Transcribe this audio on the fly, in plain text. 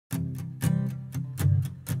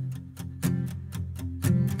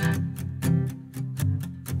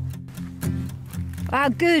Well,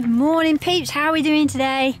 good morning peeps, how are we doing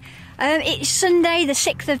today? It's Sunday the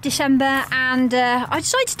 6th of December and I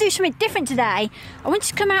decided to do something different today. I wanted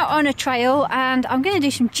to come out on a trail and I'm going to do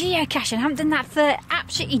some geocaching. I haven't done that for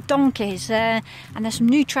absolutely donkeys and there's some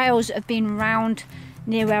new trails that have been around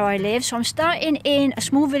near where I live. So I'm starting in a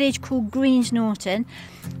small village called Norton.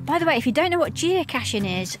 By the way, if you don't know what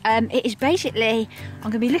geocaching is, it is basically, I'm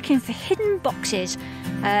going to be looking for hidden boxes.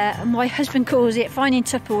 My husband calls it finding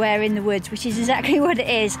Tupperware in the woods, which is exactly what it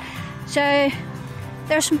is. So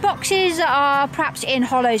there are some boxes that are perhaps in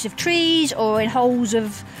hollows of trees or in holes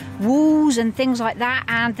of walls and things like that,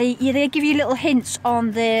 and they give you little hints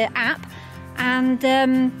on the app. And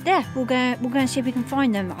yeah, we'll go and see if we can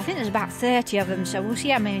find them. I think there's about 30 of them, so we'll see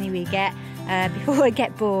how many we get before I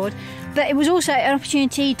get bored. But it was also an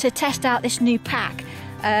opportunity to test out this new pack.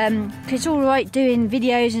 Because it's all right doing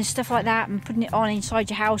videos and stuff like that and putting it on inside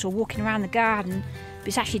your house or walking around the garden, but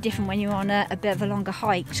it's actually different when you're on a bit of a longer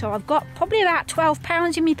hike. So I've got probably about 12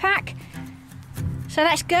 pounds in my pack. So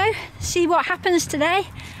let's go see what happens today.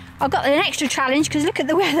 I've got an extra challenge because look at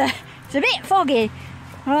the weather. It's a bit foggy.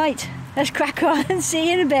 Right, let's crack on and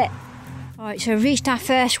see you in a bit. Right, so I've reached our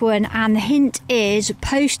first one and the hint is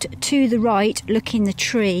post to the right looking the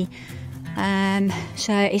tree.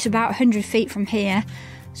 So it's about 100 feet from here.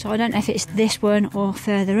 So I don't know if it's this one or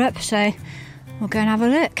further up, so we'll go and have a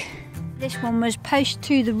look. This one was post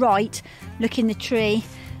to the right, looking the tree.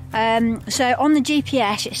 So on the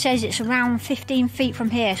GPS it says it's around 15 feet from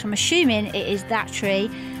here, so I'm assuming it is that tree.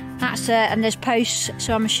 That's and there's posts,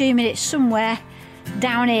 so I'm assuming it's somewhere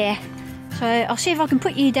down here. So I'll see if I can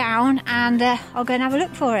put you down and I'll go and have a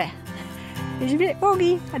look for it. It's a bit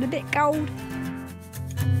foggy and a bit cold.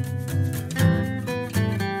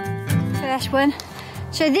 First one.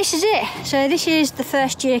 So this is it. So this is the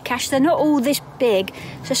first geocache. They're not all this big,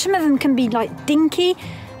 so some of them can be like dinky,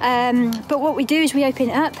 but what we do is we open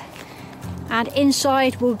it up and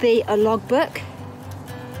inside will be a logbook.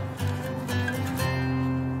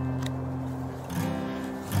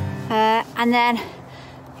 And then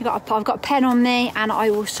I've got a pen on me and I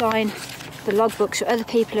will sign the logbook, so other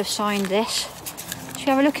people have signed this. Should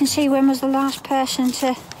we have a look and see when was the last person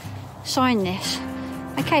to sign this?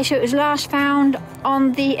 Okay, so it was last found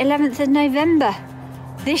on the 11th of November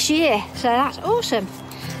this year, so that's awesome.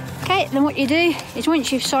 Okay, then what you do is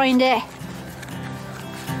once you've signed it,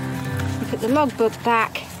 you put the logbook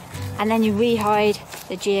back and then you re-hide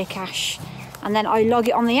the geocache, and then I log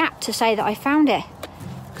it on the app to say that I found it.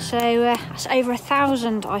 So that's over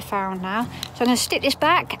 1,000 I found now. So I'm going to stick this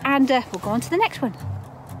back and we'll go on to the next one.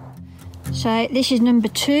 So this is number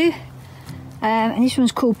 2, and this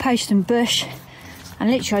one's called Post and Bush. And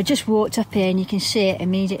literally I just walked up here and you can see it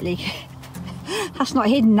immediately. That's not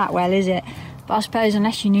hidden that well, is it? But I suppose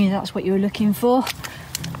unless you knew that's what you were looking for.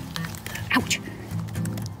 Ouch!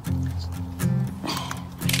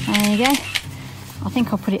 There you go. I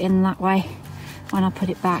think I'll put it in that way when I put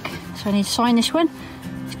it back. So I need to sign this one.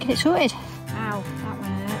 Let's get it sorted. Ow, that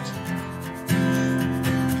one hurts.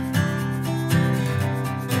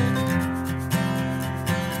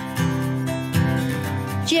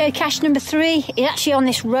 Geocache number 3 is actually on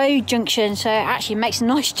this road junction, so it actually makes a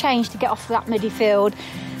nice change to get off that muddy field.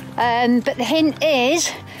 But the hint is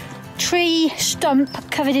tree stump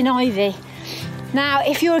covered in ivy. Now,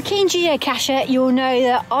 if you're a keen geocacher, you'll know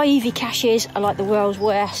that ivy caches are like the world's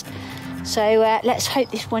worst. So let's hope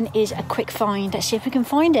this one is a quick find. Let's see if we can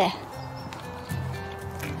find it.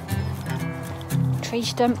 Tree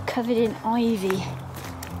stump covered in ivy.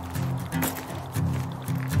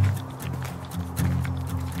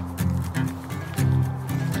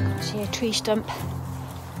 See a tree stump.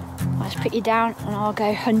 Let's put you down and I'll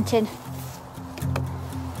go hunting.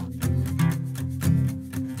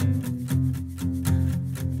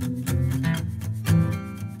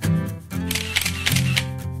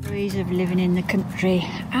 Of living in the country.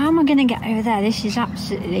 How am I going to get over there? This is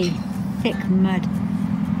absolutely thick mud.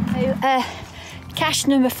 So, cache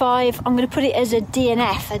number 5, I'm going to put it as a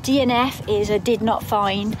DNF. A DNF is a did not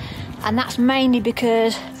find, and that's mainly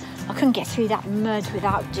because I couldn't get through that mud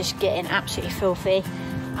without just getting absolutely filthy,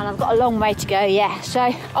 and I've got a long way to go, yeah, so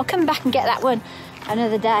I'll come back and get that one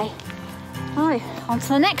another day. Right, on to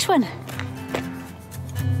the next one.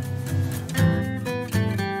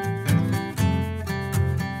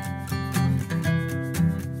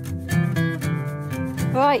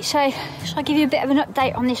 Right, so shall I give you a bit of an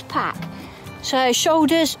update on this pack? So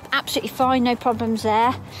shoulders, absolutely fine, no problems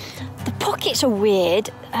there. The pockets are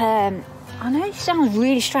weird. I know it sounds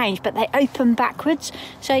really strange, but they open backwards.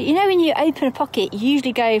 So you know when you open a pocket, you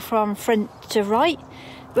usually go from front to right.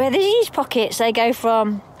 Where these pockets, they go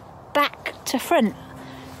from back to front.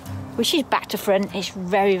 which is back to front. It's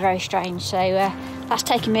very, very strange. So that's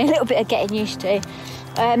taken me a little bit of getting used to.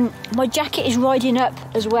 My jacket is riding up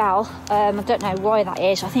as well. I don't know why that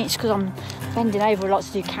is. I think it's because I'm bending over a lot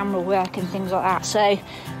to do camera work and things like that. So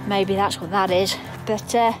maybe that's what that is.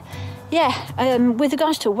 But yeah, with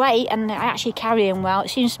regards to weight and actually carrying well, it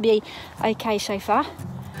seems to be okay so far.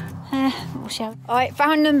 We'll see how... Alright,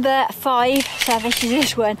 found number 5. So this is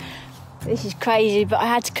this one. This is crazy, but I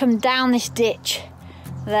had to come down this ditch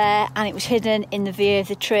there and it was hidden in the view of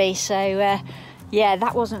the tree. So yeah,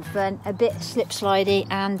 that wasn't fun. A bit slip slidey,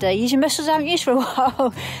 and using muscles I haven't used for a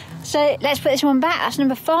while. So let's put this one back. That's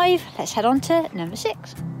number 5. Let's head on to number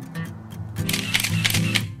 6.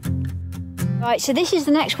 Right, so this is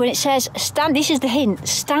the next one. It says, stand, this is the hint,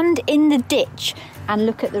 stand in the ditch and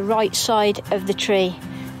look at the right side of the tree.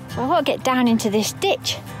 So I've got to get down into this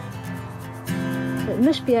ditch. So it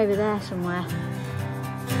must be over there somewhere.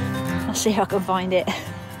 I'll see if I can find it.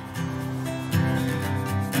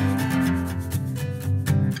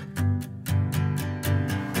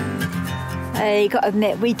 You got to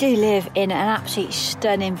admit, we do live in an absolutely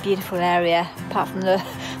stunning, beautiful area, apart from the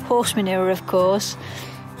horse manure, of course.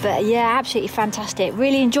 But yeah, absolutely fantastic.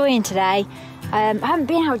 Really enjoying today. I haven't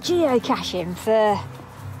been out geocaching for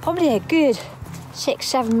probably a good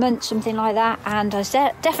 6-7 months, something like that, and I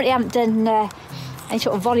definitely haven't done any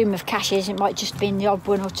sort of volume of caches. It might just be the odd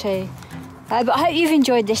one or two. But I hope you've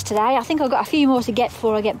enjoyed this today. I think I've got a few more to get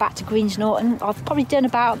before I get back to Greens Norton. I've probably done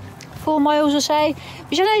about 4 miles or so,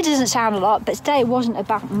 which I know doesn't sound a lot, but today wasn't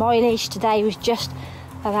about mileage. Today was just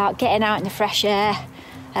about getting out in the fresh air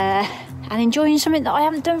and enjoying something that I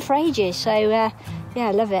haven't done for ages. So yeah,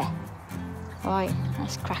 I love it. Right,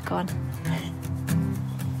 let's crack on.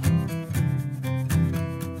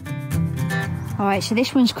 Alright, so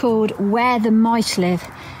this one's called Where the Mice Live.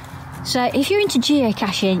 So if you're into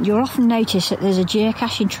geocaching, you'll often notice that there's a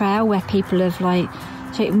geocaching trail where people have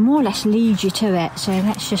so it more or less leads you to it. So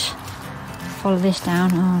let's just follow this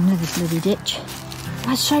down. Oh, another bloody ditch. I've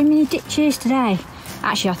had so many ditches today.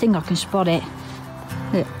 Actually, I think I can spot it.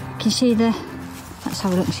 Look, can you see the... Let's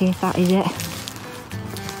have a look and see if that is it.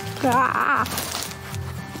 Ah!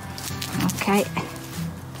 Okay.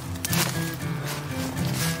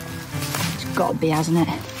 It's got to be, hasn't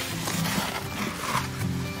it?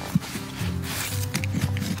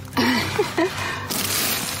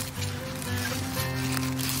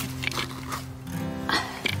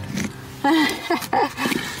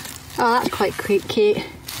 Oh, that's quite cute.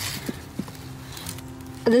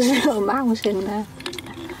 There's a little mouse in there.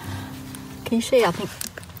 Can you see? I think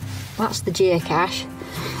that's the geocache.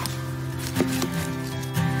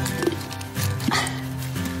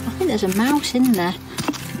 I think there's a mouse in there.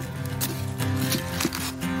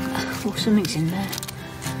 Or something's in there.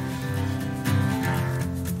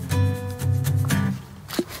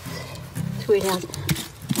 It's weird how...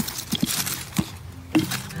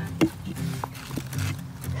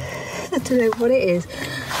 I don't know what it is.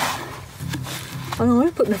 I don't want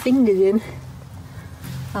to put my fingers in.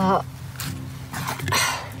 I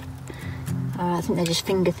think they're just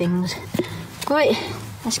finger things. Right,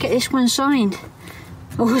 let's get this one signed.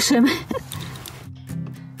 Awesome.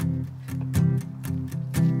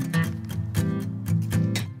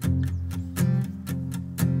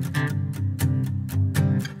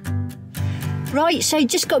 Right, so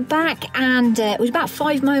just got back and it was about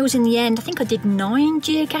 5 miles in the end. I think I did 9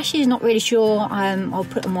 geocaches, not really sure. I'll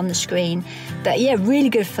put them on the screen. But yeah, really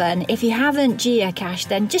good fun. If you haven't geocached,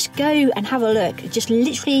 then just go and have a look. Just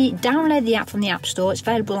literally download the app from the App Store. It's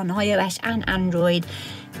available on iOS and Android.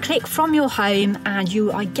 Click from your home and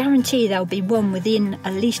I guarantee there'll be one within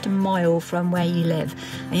at least a mile from where you live.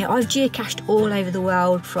 And, you know, I've geocached all over the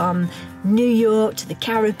world, from New York to the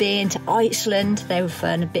Caribbean to Iceland. They were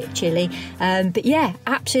fun, a bit chilly, but yeah,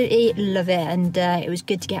 absolutely love it. And it was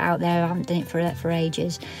good to get out there. I haven't done it for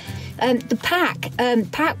ages. The pack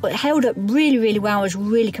held up really well. I was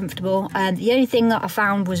really comfortable. The only thing that I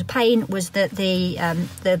found was a pain was that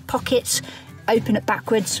the pockets open up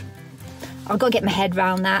backwards. I've got to get my head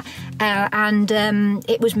around that, and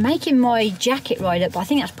it was making my jacket ride up. I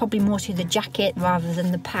think that's probably more to the jacket rather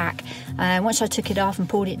than the pack. Once I took it off and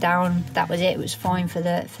pulled it down, that was it. It was fine for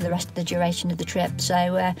the rest of the duration of the trip. So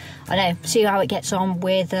I know, see how it gets on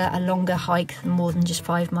with a longer hike, more than just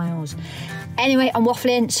 5 miles. Anyway, I'm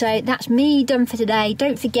waffling, so that's me done for today.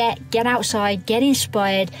 Don't forget, get outside, get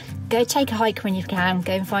inspired, go take a hike when you can,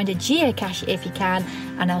 go and find a geocache if you can,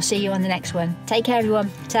 and I'll see you on the next one. Take care,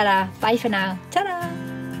 everyone. Ta-da. Bye for now. Ta-da.